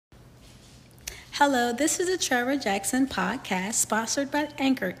Hello, this is the Trevor Jackson podcast sponsored by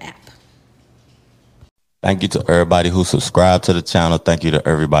Anchor app. Thank you to everybody who subscribed to the channel. Thank you to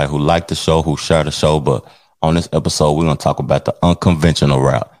everybody who liked the show, who shared the show. But on this episode, we're going to talk about the unconventional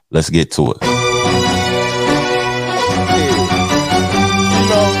route. Let's get to it. You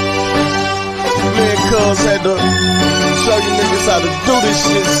know, me and Cuz had to show you niggas how to do this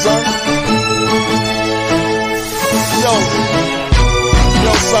shit, son.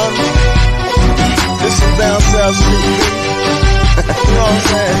 Yo, son. This is down south shit, bitch. You know what I'm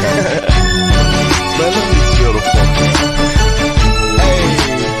saying? Man, let me chill the fuck out.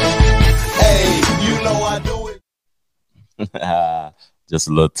 Hey, you know I do it. Just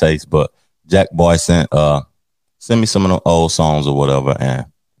a little taste, but Jack Boy sent me some of the old songs or whatever, and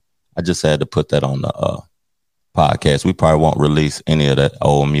I just had to put that on the podcast. We probably won't release any of that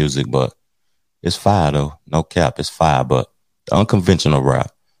old music, but it's fire though. No cap, it's fire. But the unconventional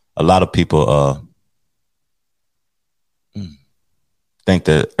route, a lot of people think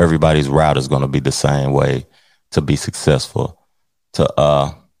that everybody's route is going to be the same way to be successful,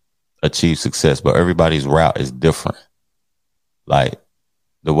 to achieve success, but everybody's route is different. Like,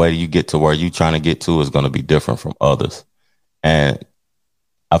 the way you get to where you're trying to get to is going to be different from others. And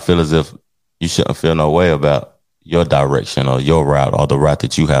I feel as if you shouldn't feel no way about your direction or your route or the route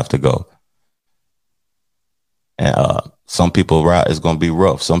that you have to go. And some people's route is going to be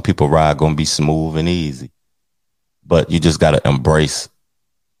rough. Some people's route going to be smooth and easy. But you just got to embrace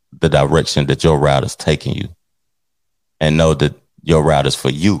the direction that your route is taking you and know that your route is for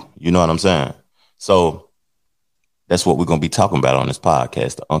you. You know what I'm saying? So that's what we're going to be talking about on this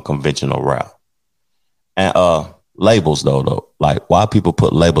podcast, the unconventional route. And labels, though, like, why people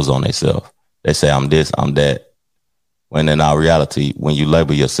put labels on themselves? They say, I'm this, I'm that. When in our reality, when you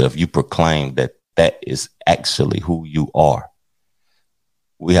label yourself, you proclaim that that is actually who you are.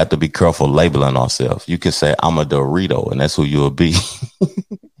 We have to be careful labeling ourselves. You can say, I'm a Dorito, and that's who you'll be.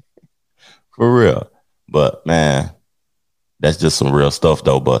 For real. But, man, that's just some real stuff,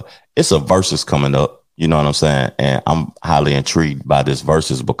 though. But it's a versus coming up. You know what I'm saying? And I'm highly intrigued by this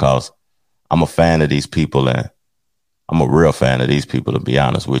versus because I'm a fan of these people, and I'm a real fan of these people, to be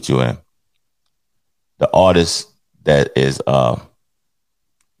honest with you. And the artist that is going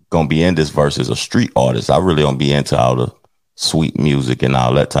to be in this versus a street artist. I really don't be into all the sweet music and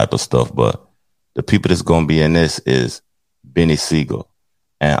all that type of stuff, but the people that's going to be in this is Benny Siegel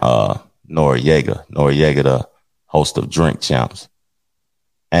and Noreaga. Noreaga, the host of Drink Champs.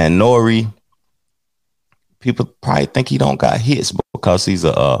 And Nori, people probably think he don't got hits because he's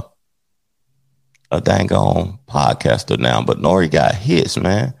a dang on podcaster now, but Nori got hits,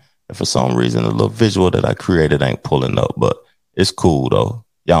 man. And for some reason, the little visual that I created ain't pulling up, but it's cool though.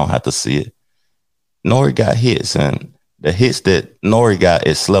 Y'all don't have to see it. Nori got hits, and the hits that Nori got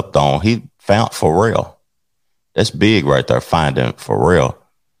is slept on. He found Pharrell. That's big right there, finding Pharrell.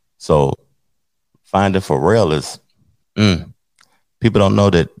 So finding Pharrell is, people don't know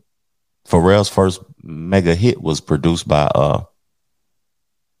that Pharrell's first mega hit was produced by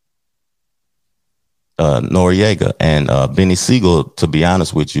Noreaga. And Benny Siegel, to be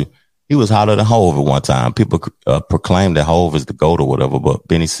honest with you, he was hotter than Hove at one time. People proclaimed that Hove is the GOAT or whatever, but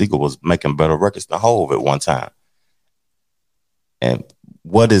Benny Siegel was making better records than Hove at one time. And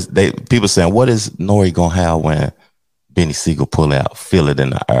people saying, what is Nori gonna have when Benny Siegel pull out Feel It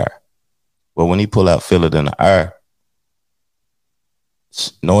in the Air? Well, when he pull out Feel It in the Air,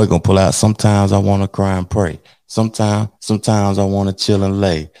 Nori gonna pull out Sometimes I Wanna Cry and Pray. Sometimes I wanna chill and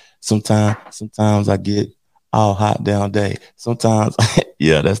lay. Sometimes I get all hot down day. Sometimes,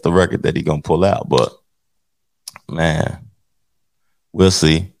 yeah, that's the record that he gonna pull out. But man, we'll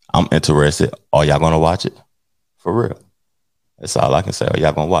see. I'm interested. Are y'all gonna watch it? For real. That's all I can say. Are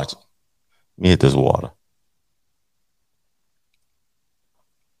y'all gonna watch it? Let me hit this water.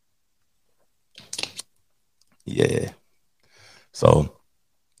 Yeah. So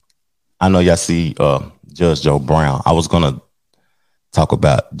I know y'all see Judge Joe Brown. I was gonna talk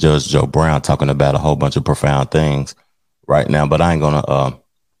about Judge Joe Brown talking about a whole bunch of profound things right now, but I ain't gonna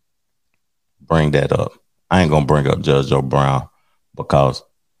bring that up. I ain't gonna bring up Judge Joe Brown because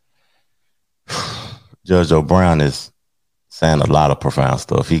Judge Joe Brown is saying a lot of profound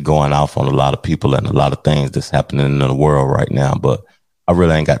stuff. He going off on a lot of people and a lot of things that's happening in the world right now, but I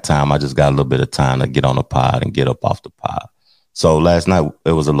really ain't got time. I just got a little bit of time to get on the pod and get up off the pod. So last night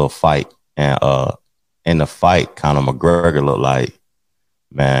it was a little fight, and in the fight, Conor McGregor looked like,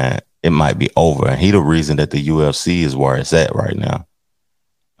 man, it might be over. And he the reason that the UFC is where it's at right now.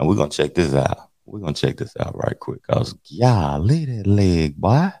 And we're going to check this out. We're going to check this out right quick. Because, golly, that leg,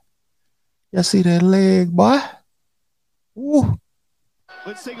 boy. Y'all see that leg, boy? Woo.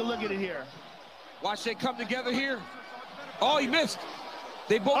 Let's take a look at it here. Watch they come together here. Oh, he missed.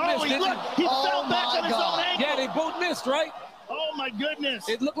 They both missed, didn't look, he fell back on his own ankle. Yeah, they both missed, right? Oh, my goodness.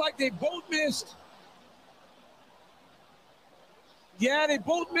 It looked like they both missed. Yeah, they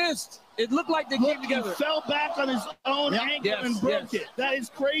both missed. It looked like they came together. He fell back on his own ankle and broke it. That is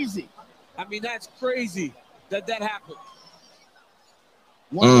crazy. I mean, that's crazy that happened.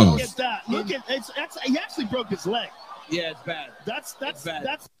 Look at that. Look at he actually broke his leg. Yeah, it's bad. That's bad.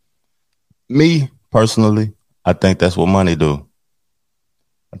 That's me personally. I think that's what money do.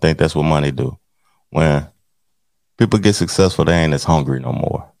 When people get successful, they ain't as hungry no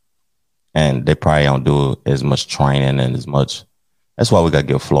more. And they probably don't do as much training and as much. That's why we got to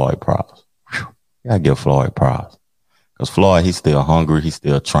give Floyd props. We got to give Floyd props. Because Floyd, he's still hungry. He's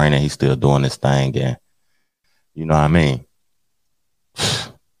still training. He's still doing his thing. And you know what I mean?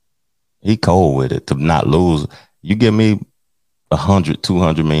 He cold with it to not lose. You give me $100,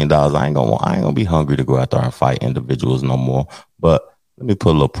 $200 million, I ain't gonna be hungry to go out there and fight individuals no more. But let me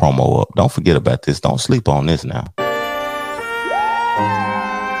put a little promo up. Don't forget about this. Don't sleep on this now.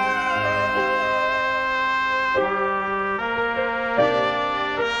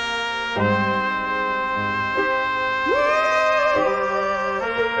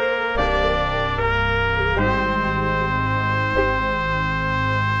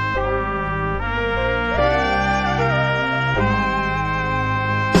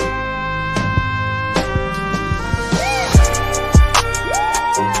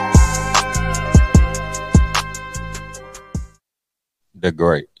 They're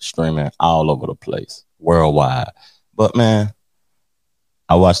great, streaming all over the place, worldwide. But man,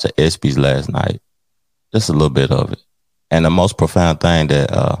 I watched the ESPYs last night, just a little bit of it. And the most profound thing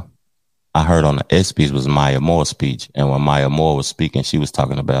that I heard on the ESPYs was Maya Moore's speech. And when Maya Moore was speaking, she was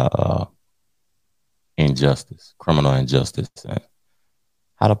talking about injustice, criminal injustice, and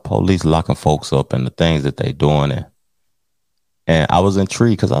how the police locking folks up and the things that they doing. And I was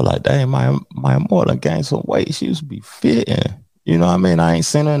intrigued because I was like, dang, Maya Moore done gained some weight. She used to be fit and you know what I mean? I ain't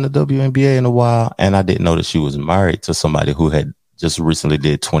seen her in the WNBA in a while, and I didn't know that she was married to somebody who had just recently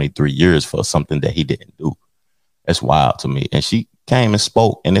did 23 years for something that he didn't do. That's wild to me. And she came and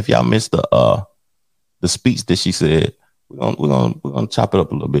spoke. And if y'all missed the speech that she said, we're gonna chop it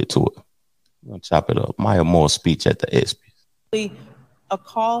up a little bit to it. We're gonna chop it up. Maya Moore's speech at the ESPYs. A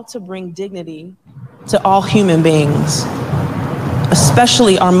call to bring dignity to all human beings,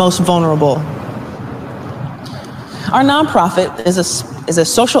 especially our most vulnerable. Our nonprofit is a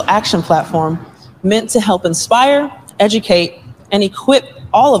social action platform meant to help inspire, educate, and equip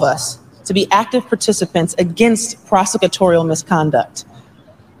all of us to be active participants against prosecutorial misconduct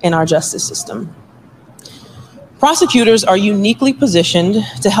in our justice system. Prosecutors are uniquely positioned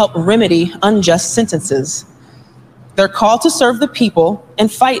to help remedy unjust sentences. They're called to serve the people and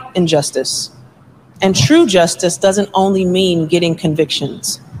fight injustice. And true justice doesn't only mean getting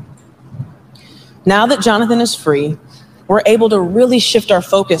convictions. Now that Jonathan is free, we're able to really shift our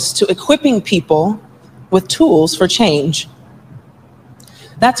focus to equipping people with tools for change.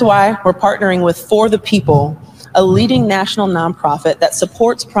 That's why we're partnering with For the People, a leading national nonprofit that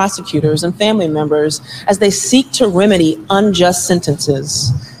supports prosecutors and family members as they seek to remedy unjust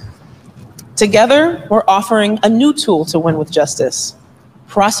sentences. Together, we're offering a new tool to win with justice: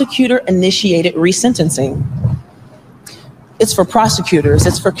 prosecutor-initiated resentencing. It's for prosecutors,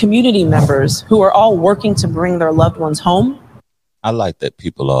 it's for community members who are all working to bring their loved ones home. I like that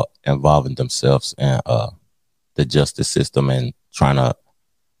people are involving themselves in the justice system and trying to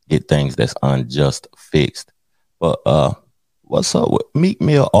get things that's unjust fixed. But what's up with Meek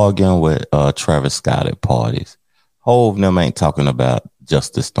Mill arguing with Travis Scott at parties? Hov and them ain't talking about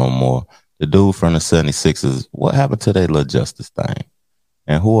justice no more. The dude from the 76ers, what happened to their little justice thing?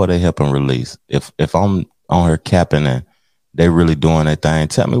 And who are they helping release? If I'm on her capping and they really doing their thing,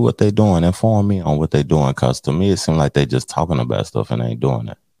 tell me what they doing. Inform me on what they doing, because to me it seems like they just talking about stuff and ain't doing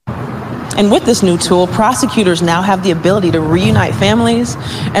it. And with this new tool, prosecutors now have the ability to reunite families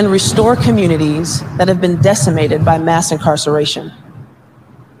and restore communities that have been decimated by mass incarceration.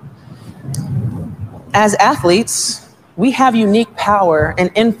 As athletes, we have unique power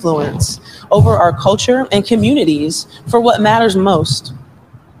and influence over our culture and communities for what matters most.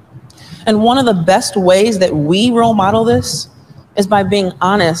 And one of the best ways that we role model this is by being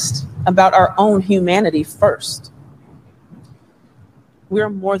honest about our own humanity first.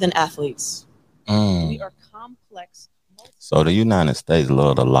 We're more than athletes. We are complex. So the United States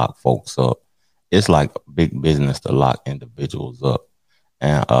love to lock folks up. It's like big business to lock individuals up.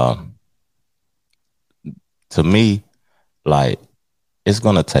 And to me, like, it's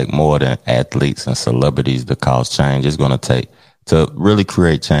going to take more than athletes and celebrities to cause change. It's going to take to really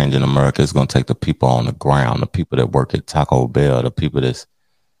create change in America, it's going to take the people on the ground, the people that work at Taco Bell, the people that's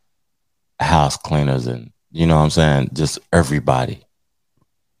house cleaners, and you know what I'm saying? Just everybody.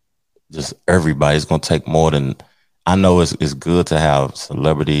 Just everybody. It's going to take more than, I know it's good to have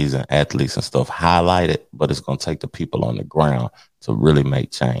celebrities and athletes and stuff highlighted, but it's going to take the people on the ground to really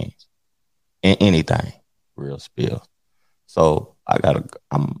make change in anything. Real spill. So I got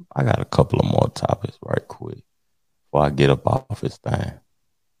a couple of more topics right quick before I get up off this thing.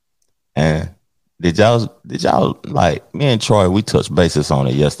 And did y'all like, me and Troy, we touched bases on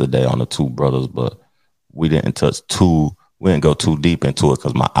it yesterday on the Two Brothers, but we didn't go too deep into it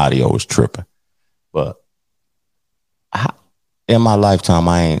because my audio was tripping. But in my lifetime,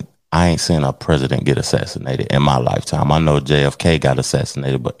 I ain't seen a president get assassinated in my lifetime. I know JFK got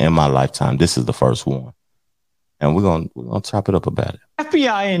assassinated, but in my lifetime, this is the first one. And we're gonna chop it up about it.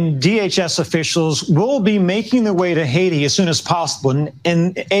 FBI and DHS officials will be making their way to Haiti as soon as possible.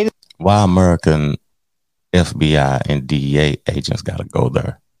 And why American FBI and DEA agents got to go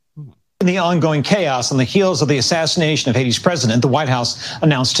there? In the ongoing chaos on the heels of the assassination of Haiti's president, the White House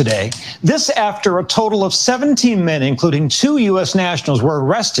announced today. This after a total of 17 men, including 2 U.S. nationals, were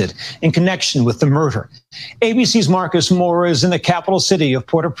arrested in connection with the murder. ABC's Marcus Moore is in the capital city of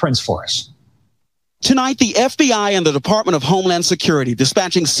Port-au-Prince for us. Tonight, the FBI and the Department of Homeland Security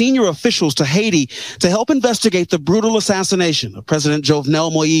dispatching senior officials to Haiti to help investigate the brutal assassination of President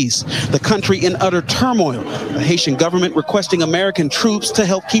Jovenel Moïse. The country in utter turmoil. The Haitian government requesting American troops to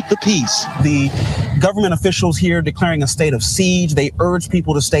help keep the peace. The government officials here declaring a state of siege. They urge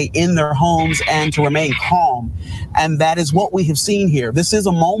people to stay in their homes and to remain calm. And that is what we have seen here. This is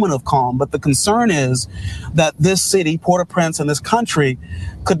a moment of calm, but the concern is that this city, Port-au-Prince, and this country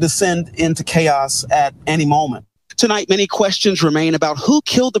could descend into chaos at any moment. Tonight, many questions remain about who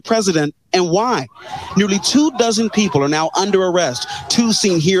killed the president and why. Nearly 24 people are now under arrest. 2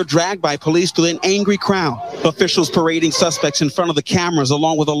 seen here dragged by police through an angry crowd. Officials parading suspects in front of the cameras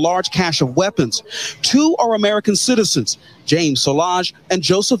along with a large cache of weapons. 2 are American citizens, James Solage and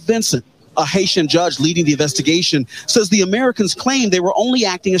Joseph Vincent. A Haitian judge leading the investigation says the Americans claim they were only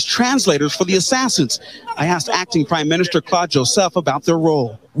acting as translators for the assassins. I asked acting Prime Minister Claude Joseph about their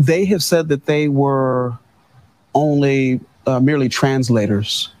role. They have said that they were only merely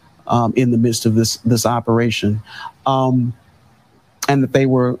translators in the midst of this operation, and that they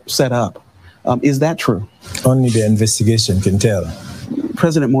were set up. Is that true? Only the investigation can tell.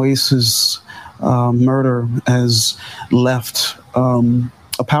 President Moïse's murder has left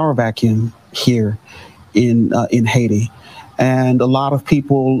a power vacuum here in Haiti, and a lot of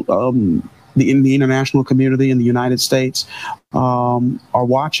people in the international community in the United States are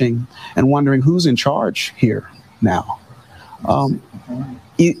watching and wondering who's in charge here now.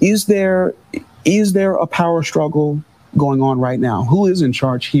 Is there a power struggle going on right now? Who is in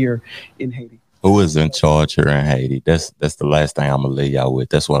charge here in Haiti? Who is in charge here in Haiti? That's the last thing I'm gonna leave y'all with.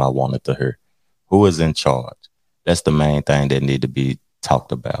 That's what I wanted to hear. Who is in charge? That's the main thing that need to be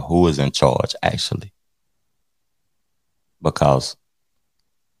talked about. Who is in charge actually? Because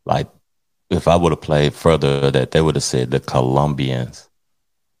like if I would have played further that, they would have said the Colombians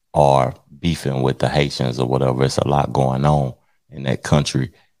are beefing with the Haitians or whatever. It's a lot going on in that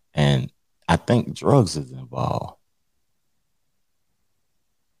country. And I think drugs is involved.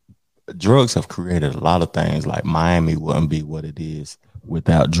 Drugs have created a lot of things. Like Miami wouldn't be what it is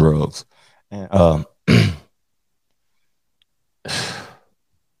without drugs. And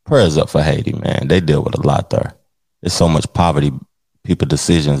prayers up for Haiti, man. They deal with a lot there. There's so much poverty. People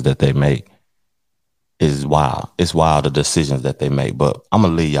decisions that they make is wild. It's wild, the decisions that they make. But I'm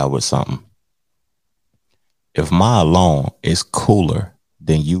going to leave y'all with something. If my alone is cooler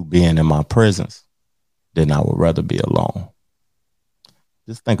than you being in my presence, then I would rather be alone.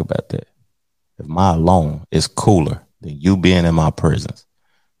 Just think about that. If my alone is cooler than you being in my presence,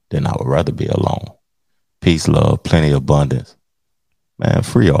 then I would rather be alone. Peace, love, plenty, abundance. Man,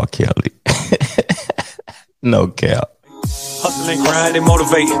 free R. Kelly. No cap. Hustle and grind and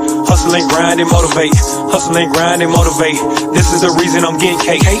motivate. Hustle and grind and motivate. Hustle and grind and motivate. This is the reason I'm getting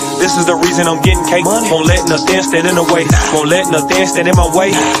cake. This is the reason I'm getting cake. Won't let nothing stand in the way. Won't let nothing stand in my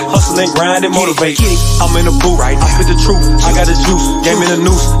way. Hustle and grind and motivate. I'm in the booth. I spit the truth. I got the juice. Game in the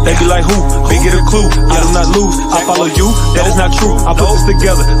noose. They be like who? Big get a clue. I do not lose. I follow you. That is not true. I put this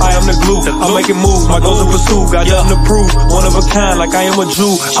together. I am the glue. I'm making moves. My goals in pursuit. Got nothing to prove. One of a kind like I am a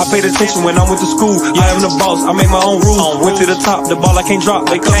Jew. I paid attention when I went to school. I am the boss. I make my own rules. Went to the the top, the ball I can't drop.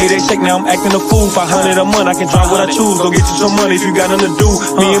 They cut me, they shake, now I'm acting a fool. 500 a month, I can drive what I choose. Go get you some money if you got nothing to do.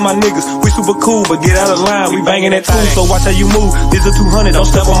 Me and my niggas, we super cool, but get out of line. We banging that tune, so watch how you move. This a 200, don't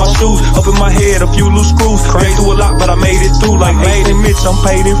step on my shoes. Up in my head, a few loose screws. Been through a lot, but I made it through. Like made and Mitch, I'm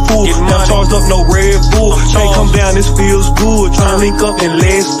paid in full. Now charged up, no Red Bull. Can't come down, this feels good. Tryna link up and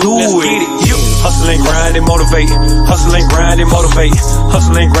let's do it. Hustle and grind and motivate. Hustle and grind and motivate.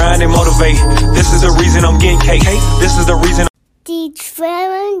 Hustle and grind and motivate. This is the reason I'm getting cake. This is the reason. The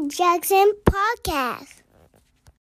Trevor Jackson Podcast.